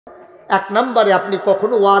এক নম্বরে আপনি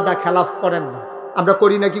কখনো ওয়াদা খেলাফ করেন না। আমরা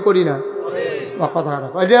করি না কি করি না? কথা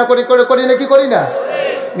করি না কি করি না?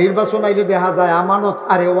 নির্বাচন আইলে দেখা যায় আমানত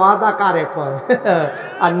আরে ওয়াদা কারে কয়,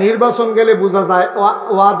 আর নির্বাচন গেলে বোঝা যায়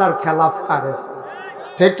ওয়াদার খেলাফ কারে।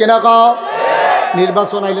 ঠিক কিনা কও?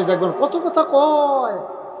 নির্বাচন আইলে দেখবেন কত কথা কয়,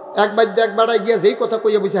 একবার গিয়ে যেই কথা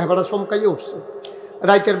কইয়া বসে হেবাটা চমকাইয়ে উঠছে।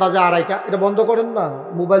 রাইতের বাজে 2:30, এটা বন্ধ করেন না।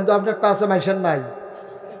 মোবাইল তো আপনার টাচে মাইসেন নাই।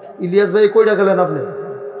 ইলিয়াস ভাই কইরা গেলেন আপনি?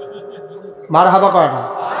 মার হাবা কয় না,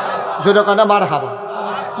 জোরে কয় না মার হাবা।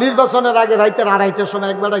 নির্বাচনের আগে রাইতের 2:30টার সময়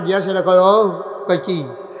একবার গিয়া সেটা কয়, ও কয় কি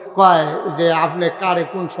কয় যে আপনি কারে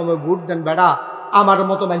কোন সময় ভোট দেন বেড়া, আমার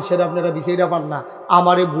মতো মানুষের আপনারা বিচাইরা পান না,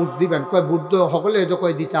 আমারে ভোট দিবেন। কয় ভোট তো সকলে তো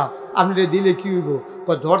কয় দিতাম, আপনারা দিলে কি হইব?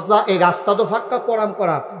 কয় দরজা এই রাস্তা তো ফাঁকা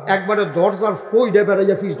করা একবারে দরজার ফইডে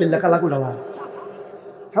বেড়াইয়া ফিস দিলে কালা কুড়ালা।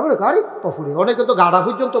 হ্যাঁ বলে গাড়ি পফুরে, অনেকে তো গাড়া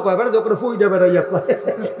পর্যন্ত কয় বেড়া যখন ফইডে বেড়াইয়া কয়।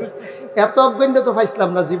 এত অজ্ঞান্য তো পাইছিলাম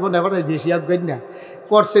না জীবনে, এবার বেশি অজ্ঞান্য।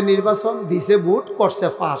 করছে নির্বাচন, দিছে ভোট, করছে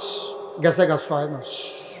ফাঁস, গেছে 6 মাস।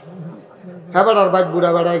 হ্যাঁ বেড়ার বাইক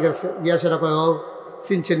বুড়া বেড়ায় গেছে, গিয়া সেটা কয় ও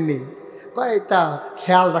চিনছেন নি? কয় তা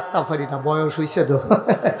খেয়াল রাখতে পারি না, বয়স হয়েছে তো।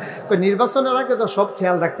 নির্বাচনের আগে তো সব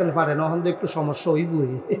খেয়াল রাখতে পারে না, তো একটু সমস্যা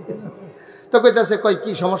হইবই। তো কইতাছে কয়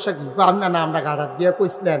কি সমস্যা কি? না না আমরা গাড়াত দিয়া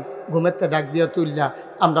কইছিলেন, ঘুমেরতে ডাক দিয়া তুললা,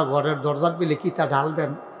 আমরা ঘরের দরজার বিলে কি তা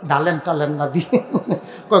ডালেন টালেন না দিয়ে।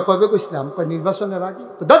 কয় কবে কইছিলাম? কয় নির্বাচনের আগে।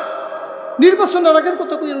 নির্বাচনের আগের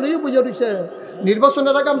কথা কই লইয়া বইয়া রইছে।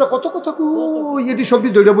 নির্বাচনের আগে আমরা কত কথা কই, এটি সবই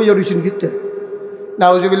দৈরা বইয়া রইছেন কিন্তু।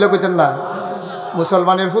 নাউজুবিল্লাহ কইতেন না?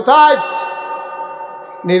 মুসলমানের ফুতাইত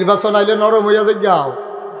নির্বাচন আইলে নরম হইয়া যাও,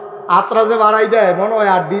 আত্রা যে বাড়াই দেয় মনে হয়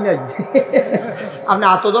 8 দিন নাই। আপনি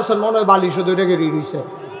আত্মদর্শন মনে হয় বালিশও ধরে গেড়ি রইছে।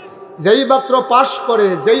 যেই মাত্র পাশ করে,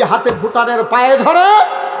 যেই হাতে ভোটারের পায়ে ধরে,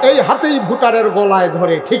 এই হাতেই ভোটারের গলায়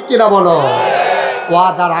ধরে। ঠিক কিনা বলো?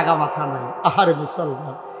 ওয়াদার আগা মাথা নাই। আহারে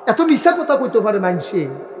মুসলমান, এত মিশা কথা কইতে পারে মানুষে,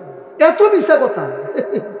 এত মিশা কথা।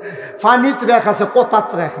 ফানিত রেখ আছে, কথাত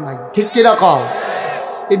রেখ নাই। ঠিক কিনা কও?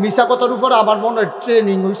 এই মিশা কথার উপর আমার মনে হয়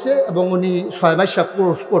ট্রেনিং হয়েছে, এবং উনি 6 মাস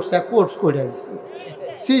কোর্স করে আসছে।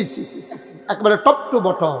 C C C C C একেবারে টপ টু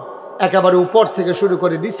বটম, একেবারে উপর থেকে শুরু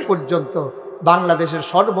করে নিচ পর্যন্ত বাংলাদেশের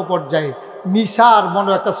সর্বপর্যায়ে মিশার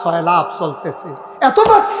মনে একটা সয়লাভ চলতেছে। এত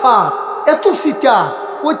বাটফার, এত সিটার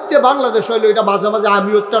করতে বাংলাদেশ হইলো, এটা মাঝে মাঝে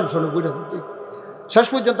আমিও টেনশনে পড়ে যেতে। শেষ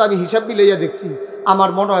পর্যন্ত আমি হিসাব মিলাইয়া দেখছি, আমার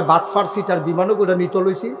মনে হয় বাটফার সিটার বিমানও করে নিতে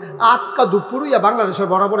লইছি, আটকা দুপুর ইয়া বাংলাদেশের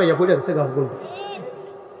বরাবর ইয়া ফুটে গেছে গাছগুলো।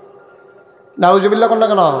 নাউজুবিল্লাহ কন্যা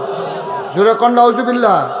কেন? জোরে কন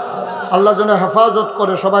নাউজুবিল্লাহ। আল্লাহ যেন হেফাজত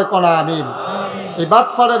করে, সবাই কনা আমিন। এই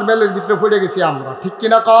বাটফারের মেলের ভিতরে ফুটে গেছি আমরা। ঠিক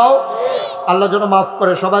কিনা কও? আল্লাহ যেন মাফ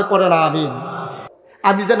করে, সবাই পড়ে না আমিন।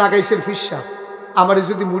 আমি যে নাগাইশের ফিসা, আমার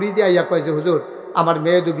যদি মুড়ি দিয়া ইয়া কয় যে হুজুর আমার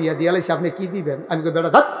মেয়ে তো বিয়া দিয়া লাইছে, আপনি কি দিবেন? আমি কই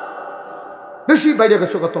বেটা ধাত, বেশি বাইরে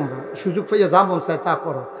গেছো তোমরা, সুযোগ পাইয়া যা মন চায় তা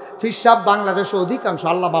করো। ফিরসাব বাংলাদেশে অধিকাংশ,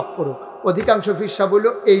 আল্লাহ মাফ করুক, অধিকাংশ ফিরসাব হইল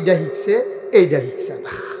এইটা হিকছে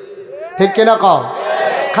না। ঠিক কিনা কও?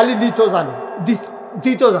 খালি দিতে জানে,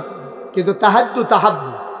 দিতে জানে, কিন্তু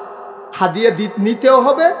তাহাব্বু হাদিয়া নিতেও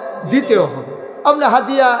হবে, দিতেও হবে। আপনি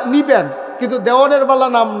হাদিয়া নিবেন কিন্তু দেওয়ানের বেলা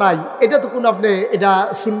নাম নাই, এটা তো কোনো আপনি এটা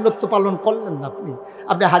সুন্নত পালন করলেন না।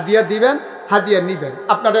 আপনি হাদিয়া দিবেন, হাদিয়া নিবেন।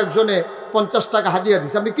 আপনার একজনে 50 টাকা হাদিয়া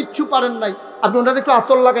দিচ্ছে, আপনি কিচ্ছু পারেন নাই, আপনি ওনার একটু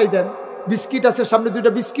আতর লাগাই দেন, বিস্কিট আছে সামনে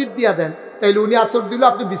 2টা বিস্কিট দিয়া দেন, তাইলে উনি আতর দিল,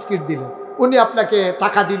 আপনি বিস্কিট দিলেন, উনি আপনাকে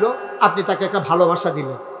টাকা দিল, আপনি তাকে একটা ভালোবাসা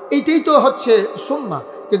দিলেন। এইটাই তো হচ্ছে সুন্নাহ।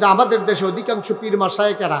 কিন্তু আমাদের দেশে অধিকাংশ পীর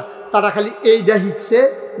মাশায়েখেরা তারা খালি এইটা হিকছে,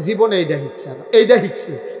 জীবনে এইটা হিকছে না, এইটা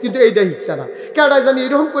হিকছে কিন্তু এইটা হিকছে না। কেডা জানি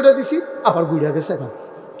এরকম করে দিছি, আবার ঘুরে গেছে না।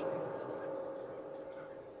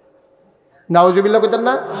 নাউজুবিল্লাহ কইতেন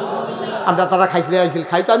না? আমরা তারা খাইছিলে আইছিল,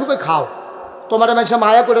 খাই তো আমি কই খাও, তোমার মানুষ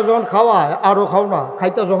মায়া করে যখন খাওয়ায় আরও খাও না,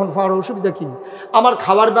 খাইতে যখন খাওয়ার অসুবিধা কি? আমার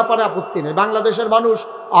খাওয়ার ব্যাপারে আপত্তি নেই। বাংলাদেশের মানুষ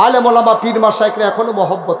আলেম ওলামা পীর মাশায়েখরা এখনো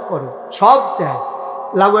মহব্বত করে, সব দেয়।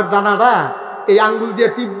 লাউয়ের দানাটা এই আঙ্গুল দিয়ে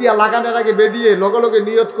টিপ দিয়ে লাগানোর আগে বেরিয়ে লগে লগে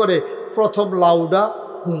নিয়ত করে, প্রথম লাউডা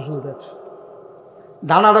হুজুরের,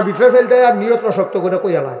 দানাটা ভিতরে ফেলতে আর নিয়তটা শক্ত করে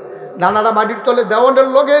কইয়ালায়, দানাটা মাটির তলে দেওয়ানের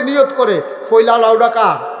লগে নিয়ত করে, ফইলা লাউডা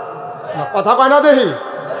কার? কথা কয় না দেখি,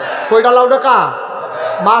 ফইলা লাউডা কার?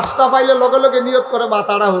 মাছটা পাইলে লগে লগে নিয়ত করে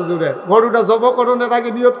মাথাটা হুজুরের, গরুটা জবকরণের আগে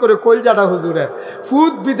নিয়ত করে কলজাটা হুজুরের,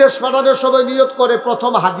 ফুদ বিদেশ পাঠানোর সময় নিয়ত করে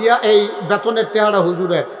প্রথম হাদিয়া এই বেতনের টেহারা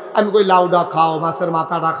হুজুরের। আমি কই লাউডা খাও, মাছের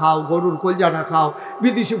মাথাটা খাও, গরুর কলজাটা খাও,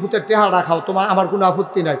 বিদেশি ফুতের টেহারা খাও, তোমার আমার কোনো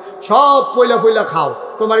আপত্তি নাই, সব পয়লা পয়লা খাও।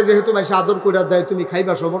 তোমার যেহেতু মাইসে আদর করে দেয়, তুমি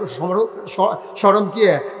খাইবা, সরম কি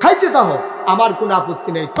খাইতে তাহো, আমার কোনো আপত্তি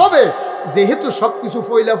নেই। তবে যেহেতু সব কিছু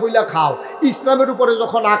ফইলা ফইলা খাও, ইসলামের উপরে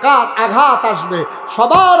যখন আঘাত আসবে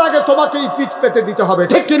সবার আগে তোমাকেই পিঠ পেতে দিতে হবে,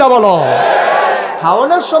 ঠিক কিনা বলো?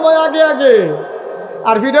 খাওয়ানোর সময় আগে আগে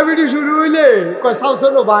আর ভিডাভিডি শুরু হইলে কয় চাও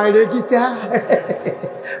চলো বাইরে কিতা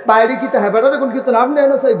বাইরে কিতা হ্যাঁ বেটা দেখুন কিন্তু আপনি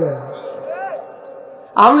এনে চাইবেন,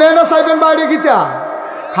 আপনি এনে চাইবেন বাইরে কিতা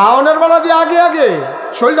খাওয়ানোর বেলা দিয়ে আগে আগে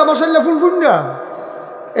শরীরটা বসাইলে ফুল না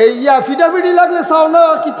এই ফিডাফিডি লাগলে চাও না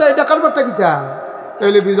কিতা এটা কারবারটা কিতা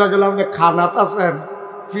তাইলে বুঝা গেল আপনি খানাত আছেন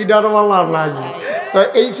ফিডার বেলা নাই। তো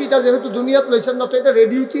এই ফিটা যেহেতু দুনিয়াত লইছেন না তো এটা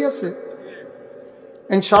রেডিওতে আছে,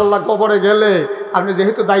 ইনশাল্লাহ কবরে গেলে আপনি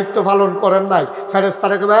যেহেতু দায়িত্ব পালন করেন নাই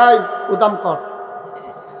ফেরেশতারা কইবে এই উদাম কর,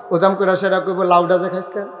 উদাম করে সেটা কইব লাউডা যে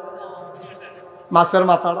খাইছেন, মাছের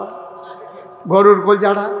মাথাটা, গরুর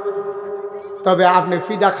কলজাটা। তবে আপনি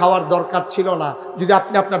ফিডা খাওয়ার দরকার ছিল না যদি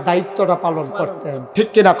আপনি আপনার দায়িত্বটা পালন করতেন, ঠিক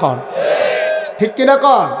কিনা কন? ঠিক কিনা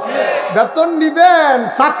কন? বেতন নিবেন,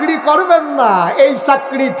 চাকরি করবেন না, এই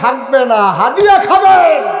চাকরি থাকবে না, হাদিয়া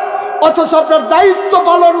খাবেন, অথচ আপনার দায়িত্ব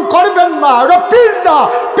পালন করবেন না, এটা পীর না,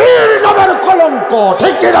 পীর নামের কলঙ্ক,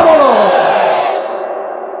 ঠিক কিনা বলো?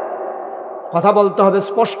 কথা বলতে হবে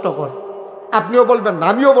স্পষ্ট করে, আপনিও বলবেন না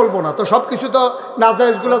আমিও বলবো না, তো সব কিছু তো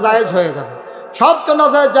নাজায়েজগুলো জায়েজ হয়ে যাবে, সব তো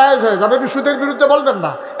নাজায়েজ জায়েজ হয়ে যাবে। একটু সুদের বিরুদ্ধে বলবেন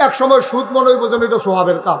না, এক সময় সুদ মনে হইব যেন এটা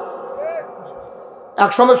সোহাবের কাম,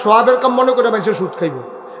 এক সময় সোহাবের কাম মনে করে মানুষের সুদ খাইব।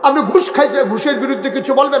 আপনি ঘুষ খাইতে ঘুষের বিরুদ্ধে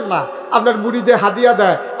কিছু বলবেন না, আপনার মুড়িদের হাদিয়া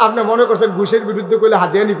দেয়, আপনি মনে করছেন ঘুষের বিরুদ্ধে করলে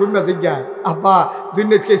হাদিয়া নিকুন না জিজ্ঞায় আব্বা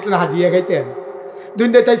দুর্নীতি খাইছিলেন হাদিয়া খাইতেন,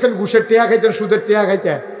 দুর্নীতি খাইছেন ঘুষের টেহা খাইতেন, সুদের টেহা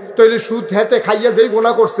খাইতেন, তৈলে সুদ হেতে খাইয়া যেই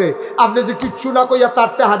গোনা করছে আপনি যে কিচ্ছু না কইয়া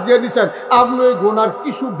তারতে হাদিয়া নিছেন, আপনি ওই গোনার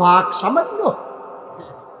কিছু ভাগ সামান্য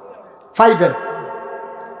ফাইবেন।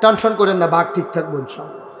 টেনশন করেন না, ভাগ ঠিক থাকবো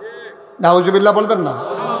ইনশাআল্লাহ। নাউজুবিল্লাহ বলবেন না,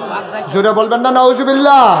 জোরে বলবেন না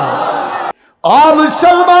নাউজুবিল্লাহ। ও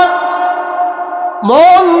মুসলমান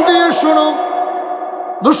মন দিয়ে শুনো,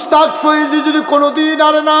 মুস্তাক ফয়েজি যদি কোনোদিন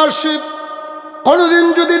আর না আসে, কোনোদিন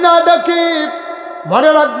যদি না ডাকে, মনে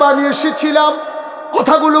রাখবা আমি এসেছিলাম,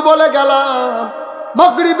 কথাগুলো বলে গেলাম,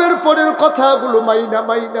 মাগরিবের পরের কথাগুলো মাইনা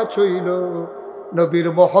মাইনা চইল। নবীর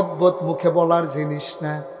মহব্বত মুখে বলার জিনিস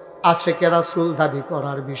না, আশেকে রাসূল দাবি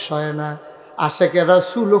করার বিষয় না, আশেকে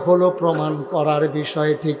রাসূল হলো প্রমাণ করার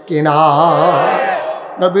বিষয়, ঠিক কিনা?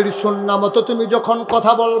 নবীর সুন্নাহ মতো তুমি যখন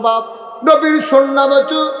কথা বলবা, নবীর সুন্নাহ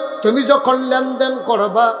মতো তুমি যখন লেনদেন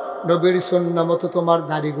করবা, নবীর সুন্নাহ মতো তোমার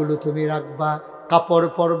দাড়িগুলো তুমি রাখবা, কাপড়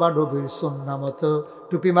পরবা নবীর সুন্নাহ মতো,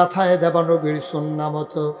 টুপি মাথায় দেবা নবীর সুন্নাহ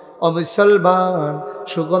মতো, ও মুসলমান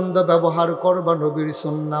সুগন্ধ ব্যবহার করবা নবীর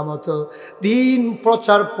সুন্নাহ মতো। দিন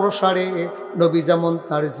প্রচার প্রসারে নবী যেমন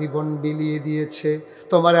তার জীবন বিলিয়ে দিয়েছে,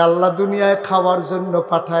 তোমার আল্লাহ দুনিয়ায় খাওয়ার জন্য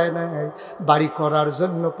পাঠায় নাই, বাড়ি করার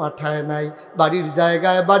জন্য পাঠায় নাই। বাড়ির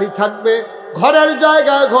জায়গায় বাড়ি থাকবে, ঘরের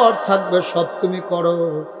জায়গায় ঘর থাকবে, সব তুমি করো,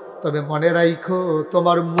 তবে মনে রাখো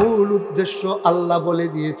তোমার মূল উদ্দেশ্য আল্লাহ বলে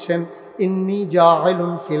দিয়েছেন ইন্নী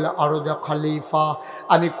জাইলুন ফিল আরদি খলিফা,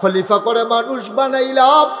 আমি খলিফা করে মানুষ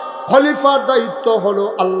বানাইলাম। খলিফার দায়িত্ব হলো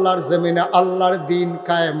আল্লাহর জমিনে আল্লাহর দিন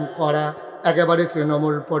কায়েম করা, একেবারে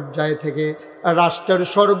তৃণমূল পর্যায় থেকে রাষ্ট্রের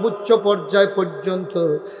সর্বোচ্চ পর্যায় পর্যন্ত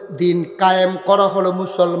দিন কায়েম করা হলো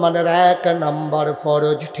মুসলমানের 1 নাম্বার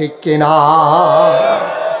ফরজ, ঠিক কিনা?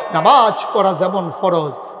 নামাজ পড়া যেমন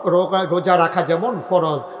ফরজ, রোজা রাখা যেমন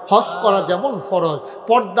ফরজ, হজ করা যেমন ফরজ,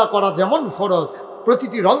 পর্দা করা যেমন ফরজ,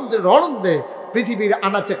 প্রতিটি রন্ধে রন্ধে পৃথিবীর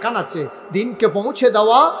আনাচে কানাচে দিনকে পৌঁছে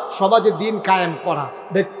দেওয়া, সমাজে দিন কায়েম করা,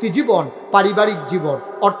 ব্যক্তি জীবন, পারিবারিক জীবন,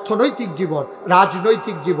 অর্থনৈতিক জীবন,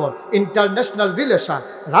 রাজনৈতিক জীবন, ইন্টারন্যাশনাল রিলেশন,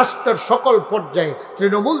 রাষ্ট্রের সকল পর্যায়ে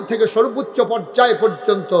তৃণমূল থেকে সর্বোচ্চ পর্যায়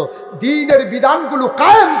পর্যন্ত দিনের বিধানগুলো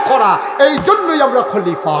কায়েম করা, এই জন্যই আমরা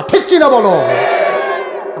খলিফা, ঠিক কিনা বলো?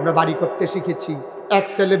 আমরা বাড়ি করতে শিখেছি, এক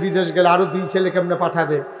ছেলে বিদেশ গেলে আরো 2 ছেলে কেমনে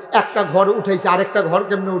পাঠাবে, একটা ঘর উঠাইছে আরেকটা ঘর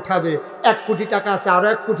কেমনে উঠাবে, 1 কোটি টাকা আছে আরো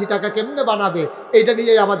 1 কোটি টাকা কেমনে বানাবে, এটা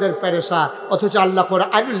নিয়েই আমাদের পেরেশান। অথচ আল্লাহ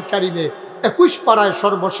কোরআনুল কারীমে 21 পারায়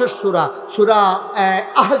সর্বশেষ সূরা, সূরা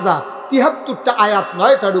আহজাব 73টা আয়াত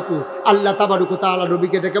 9টা রুকু, আল্লাহ তাবারক ওয়া তাআলা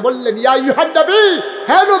নবীকে ডেকে বললেন ইয়া আইয়ুহান নবী,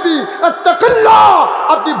 হে নবী আত্তাকিল্লাহ,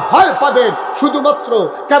 আপনি ভয় পাবেন শুধুমাত্র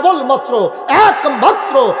কেবলমাত্র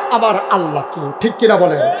একমাত্র আমার আল্লাহকে, ঠিক কিনা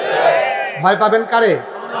বলেন? ভয় পাবেন কারে?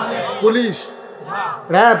 পুলিশ,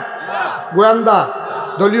 র্যাব, গোয়েন্দা,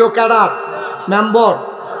 দলীয় ক্যাডার, মেম্বার,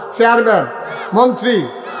 চেয়ারম্যান, মন্ত্রী,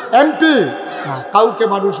 এমপি না, কাউকে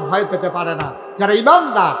মানুষ ভয় পেতে পারে না। যারা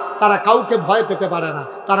ঈমানদার তারা কাউকে ভয় পেতে পারে না,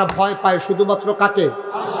 তারা ভয় পায় শুধুমাত্র কাকে?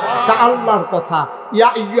 তা আল্লাহর কথা, ইয়া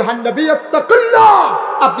আইয়ুহান নবী আত্তাকিল্লাহ,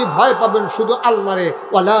 আপনি ভয় পাবেন শুধু আল্লাহরে,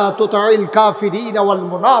 ওয়ালা তুতিল কাফিরিন ওয়াল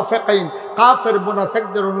মুনাফিকিন, কাফের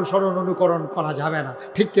মুনাফিকদের অনুকরণ করা যাবে না,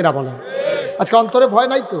 ঠিক কিনা বলেন? আজকে অন্তরে ভয়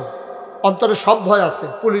নাই তো, অন্তরে সব ভয় আছে।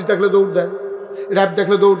 পুলিশ দেখলে দৌড় দেয়, র্যাব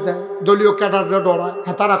দেখলে দৌড় দেয়, দলীয় ক্যাডাররা ডরায়,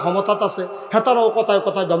 হেতারা ক্ষমতাত আছে, হেতারাও কথায়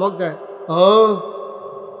কথায় ধমক দেয়। ও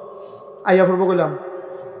আইয়া পড়বো গেলাম,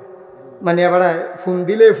 মানে এবার ফোন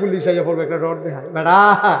দিলে পুলিশ আইয়া পড়বো, একটা ডর দেখায়। বেড়া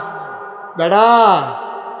বেড়া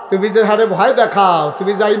তুমি যে হারে ভয় দেখাও,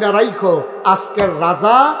 তুমি যাই না রাইখো, আজকের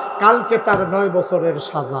রাজা কালকে তার 9 বছরের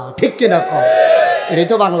সাজা। ঠিক কিনা কম? এটাই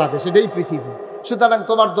তো বাংলাদেশ, এটাই পৃথিবী। সুতরাং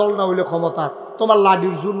তোমার দল না হইলে ক্ষমতা, তোমার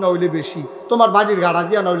লাডির জোর না হইলে বেশি, তোমার বাড়ির গাড়া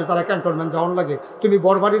দিয়া না হইলে তারা ক্যান্টনমেন্ট যাওয়ার লাগে, তুমি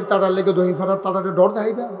বড় বাড়ির তারার লেগে দহিন ফাটার তারারে ডর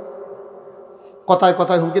দেখাইবা? কথায়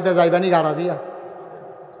কথায় হুমকিতে যাইবানি, গাড়া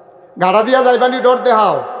দিয়া যাইবানি,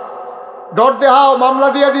 ডর দেহাও, মামলা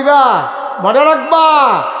দিয়া দিবা। মনে রাখবা,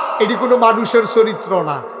 এটি কোনো মানুষের চরিত্র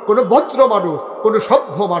না। কোনো ভদ্র মানুষ, কোনো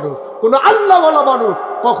সভ্য মানুষ, কোনো আল্লাহওয়ালা মানুষ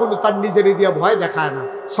কখনো তার নিজেরই দিয়া ভয় দেখায় না।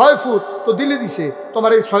 6 ফুট তো দিলে দিছে,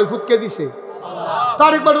 তোমার এই 6 ফুট কে দিছে?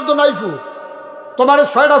 তার একবারও তো 9 ফুট, তোমার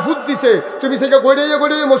 6টা ফুট দিছে, তুমি সেটা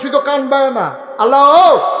গড়িয়ে মসজিদ কান বায় না। আল্লাহ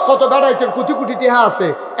কত বেড়াইতের কোটি কোটি টেহা আছে,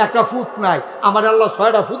 একটা ফুট নাই, আমার আল্লাহ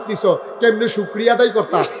 6টা ফুট দিছ, কেমনি শুক্রিয়া আদায়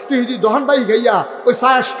করতা? তুই যদি দহন বাই গাইয়া ওই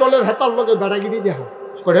 6 স্টলের হেতার লগে বেড়াগিরি দেখা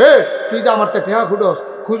করে, তুই যে আমার তে টেহা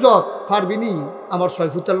খুঁজস পারবি নি আমার 6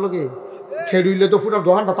 ফুটের লগে? খেলুইলে তো পুরো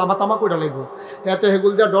দোকানটা তামা করে লাগবো। এতে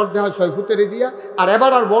হেগুল দিয়া ডর দেওয়া 6 ফুটের দিয়া, আর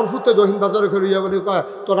এবার আর বড় ফুটে দহিন বাজারে খেলুইয়া বলে কয়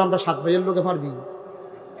তোরা আমরা 7 ভাইয়ের লোকে পারবি।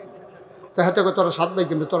 তো হাতে করে তোরা 7 ভাই,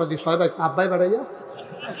 কিন্তু তোরা 6 ভাই 8 ভাই বেড়াইয়া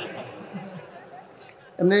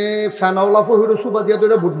এমনি ফ্যানওয়ালা ফহির সুবা দিয়া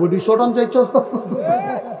তোরা বুটবুটি সরন যাইতো।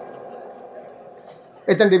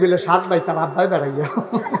 এতেন টেবিলে 7 ভাই, তার 8 ভাই বেড়াইয়া।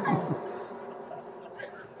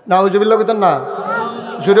 নাউজুবিল্লাহ কইতেন না,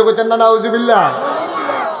 জোরে কইতেন না নাউজুবিল্লাহ।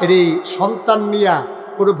 এই সন্তান নিয়া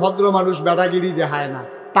কোনো ভদ্র মানুষ বেড়াগিরি দেখায় না,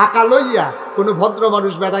 টাকা লইয়া কোনো ভদ্র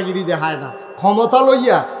মানুষ বেড়াগিরি দেখায় না, ক্ষমতা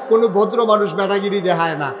লইয়া কোনো ভদ্র মানুষ বেড়াগিরি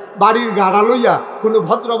দেখায় না, বাড়ির গাড়া লইয়া কোনো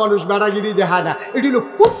ভদ্র মানুষ বেড়াগিরি দেখায় না। এটি হলো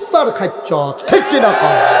কুত্তার খাচ্চত। ঠিক কিনা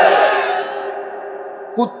কম?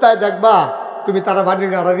 কুত্তায় দেখবা তুমি তারা বাড়ির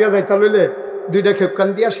গাড়া দিয়া যাইতা লইলে 2টা খেপকান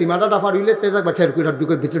দিয়া সীমাটা ডাফার হইলে তে দেখবা খের কুইরার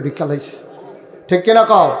ঢুকে ভিতরে ঢুকা লাইছে। ঠিক কিনা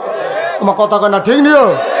কও? আমার কথা কয় না, ঠিক নিও?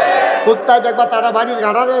 কুত্তায় দেখবা তারা বাড়ির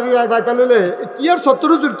গাড়া দিয়া যাইতা লইলে কি আর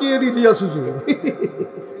 70 জোর কি রিলিয়া সুজু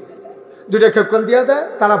 2টা খেপকান দিয়া দেয়,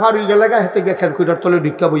 তারা ফার হয়ে গেলে হেতে গিয়ে খের কুইরার তলে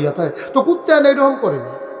ঢুকা বইয়া থাকে। তো কুত্তায় এরকম করে।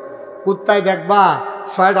 কুত্তায় দেখবা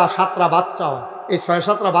 6টা 7টা বাচ্চা হয়, এই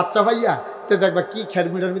 6-7টা বাচ্চা ভাইয়া তে দেখবা কি খের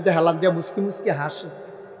মিটার মধ্যে হেলান দিয়া মুসকি হাসে।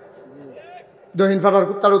 দহিন ফাটার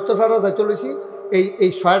কুত্তার উত্তর ফাটা যাইতে লইছি,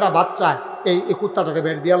 এই 6টা বাচ্চা এই কুত্তাটাকে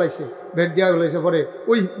বের দিয়া লাইছে পরে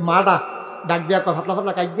ওই মাটা ডাক দিয়া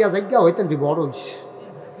ফাতলা কাইক দিয়া যাই গিয়া হইতেন বড় হইছে।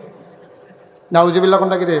 নাউজুবিল্লাহ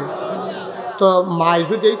কোনটা কি রে? তো মাই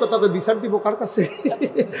যদি এই কথা বিচার দিব কার কাছে?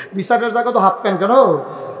 বিচারের জায়গা তো হাফ প্যান্ট কেন?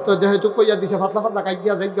 তো যেহেতু কইয়া দিছে ফাতলা কাইক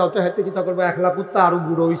দিয়া যাই গিয়া, তো হেতে কিতা করবো, 1 লাখ কুত্তা আরো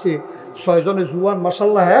বুড়ো হইছে, 6 জনে জুয়ান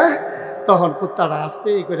মাসাল্লাহ। হ্যাঁ, তখন কুত্তাটা আসতে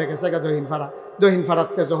এই করে গেছে গা দহিন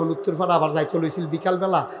ফাড়াতে। যখন উত্তর ফাড়া আবার যাইতে লইছিল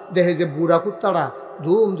বিকালবেলা, দেখে যে বুড়া কুত্তাটা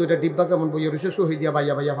ধুম 2টা ডিব্বা যেমন বইয়া রয়েছে, সহি দিয়া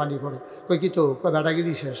বাইয়া পানি করে। কই কি তো? কয়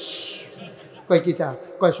বেটাগিরি শেষ। কয় কিতা?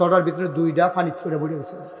 কয় 6টার ভিতরে 2টা পানি ছড়ে পড়ে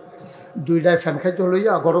গেছে, 2টায় ফ্যান খাইতে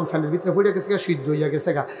লইয়া গরম ফ্যানের ভিতরে পড়ে গেছে গা, সিদ্ধ হইয়া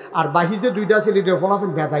গেছে গা। আর বাহি যে 2টা আছে লিটার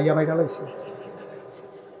ফলাফেন বেদাইয়া মাইরা লাইছে।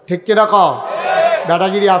 ঠিক কিনা ক?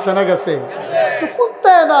 বেটাগিরি আছে না গেছে? তো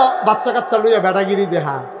কুত্তায় না বাচ্চা কাচ্চা লইয়া বেটাগিরি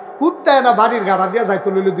দেহা, কুত্তায় না বাড়ির গাড়া দিয়া যাইতে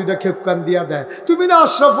লইলে 2টা খেপকান দিয়া দেয়। তুমি না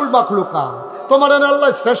আশরাফুল মাখলুকা, তোমার না আল্লাহ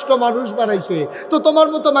শ্রেষ্ঠ মানুষ বানাইছে, তো তোমার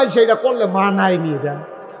মতো মাইছে এটা করলে মানায়নি, এটা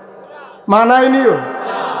মানায়নিও।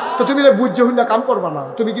 তো তুমি এটা বুঝছো না, কাম করবা না,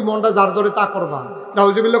 তুমি কি মনটা যার ধরে তা করবা।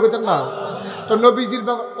 নাউজুবিল্লাহ কইতেন না? তো নবীজির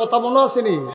কথা মনে আছে নি?